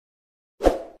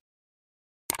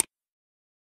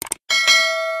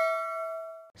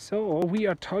So we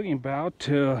are talking about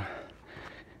to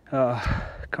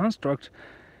construct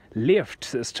lift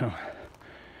system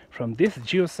from this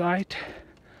geosite.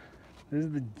 This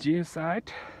is the geosite,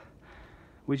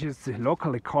 which is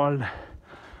locally called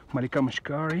Malika Mo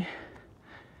Shikari,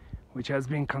 which has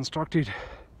been constructed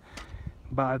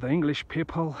by the English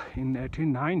people in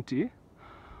 1890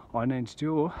 or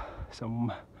 92.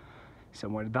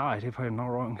 Somewhere died, if I'm not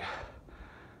wrong,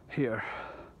 here.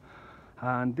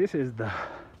 And this is the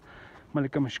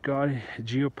Malika Mo Shikari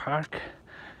Geo Park,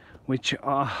 which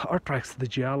attracts the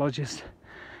geologists,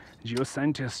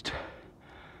 geoscientists,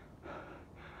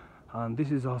 and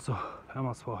this is also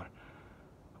famous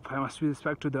with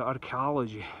respect to the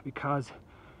archaeology, because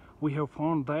we have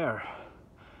found there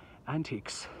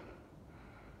antiques.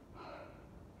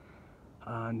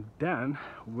 And then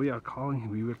we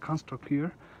will construct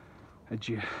here a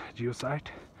geosite,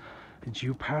 a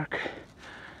geopark,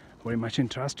 very much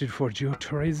interested for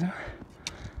geotourism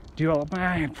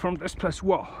development. From this place,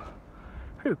 wow,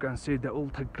 you can see the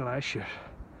Ulta Glacier,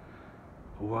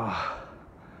 wow,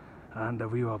 and the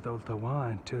view of the Ulta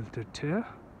 1, Ulta 2,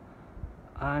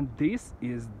 and this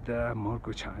is the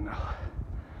Morgo Channel,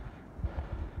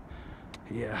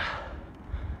 yeah,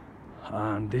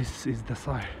 and this is the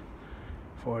site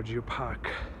for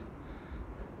geopark.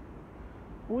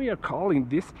 We are calling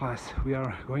this place, we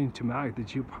are going to make the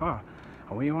geopark,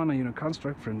 and we want to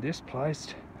construct from this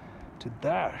place to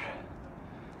there.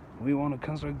 We want to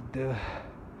construct the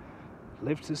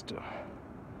lift system.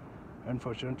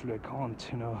 Unfortunately, I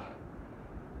can't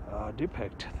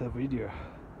depict the video,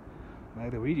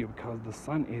 make the video, because the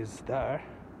sun is there.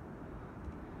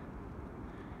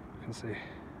 You can see,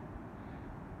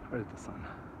 where is the sun?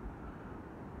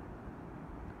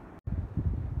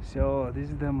 So this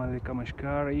is the Malika Mo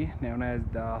Shikari, known as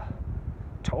the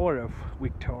Tower of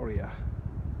Victoria.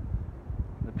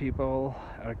 The people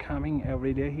are coming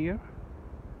every day here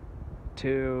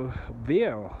to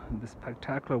view the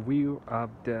spectacular view of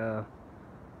the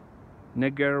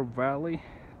Nagar Valley.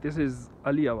 This is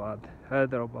Aliabad,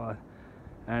 Hyderabad,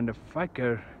 and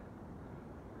Fakir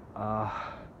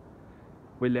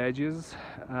villages,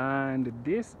 and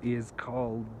this is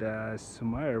called the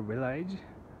Sumer village,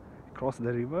 across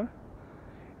the river.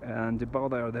 And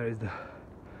above there is the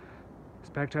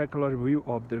spectacular view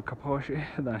of the Kaposhi.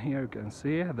 Then here you can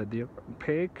see the Deer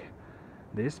Peak.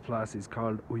 This place is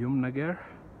called Nagar,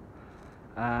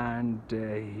 and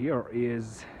here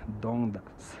is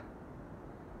Dongdas.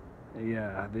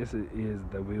 Yeah, this is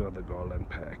the view of the Golden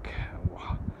Peak.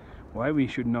 Why we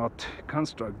should not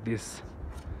construct this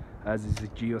as is a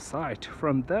geosite?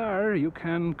 From there you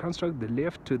can construct the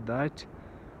lift to that,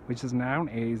 which is known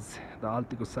as the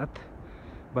Altikosat,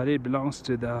 but it belongs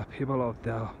to the people of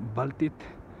the Baltit,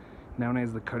 known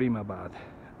as the Karimabad.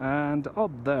 And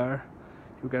up there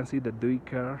you can see the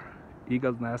Duikar,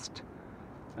 Eagle's Nest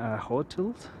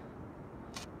hotels.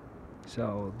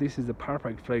 So this is the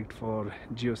perfect place for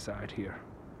geosite here.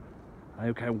 And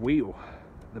you can view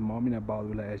the Mominabad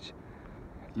village,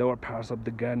 lower parts of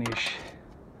the Ganesh,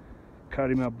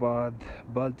 Karimabad,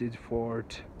 Baltit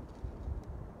Fort,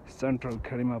 central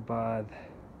Karimabad,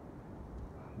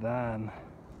 then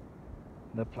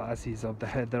the places of the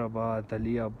Hyderabad,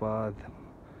 Aliabad,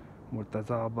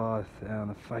 Murtazabad,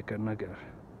 and Fakir Nagar.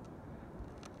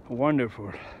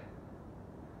 Wonderful.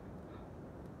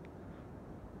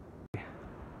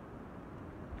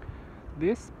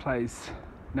 This place,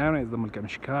 known as the Malika Mo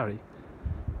Shikari,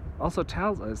 also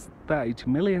tells us that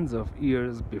millions of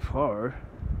years before,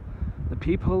 the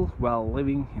people were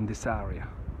living in this area.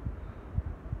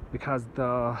 Because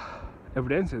the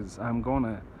evidences I'm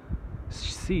gonna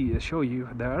show you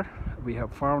there, we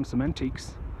have found some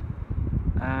antiques,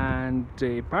 and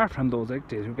apart from those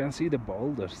antiques, you can see the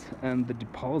boulders and the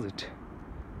deposit,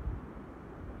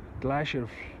 glacier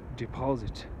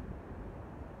deposit,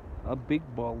 big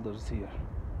boulders here.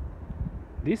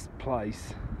 This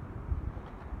place,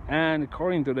 and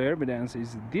according to the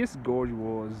evidences, this gorge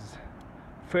was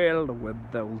filled with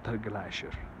the Ultra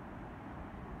Glacier.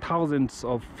 Thousands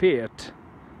of feet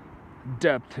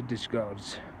depth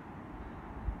discards,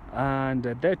 and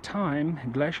at that time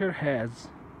glacier has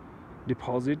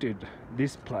deposited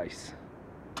this place.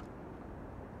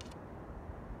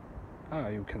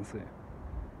 You can see.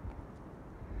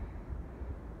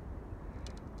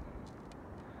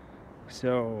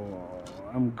 So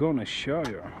I'm gonna show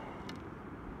you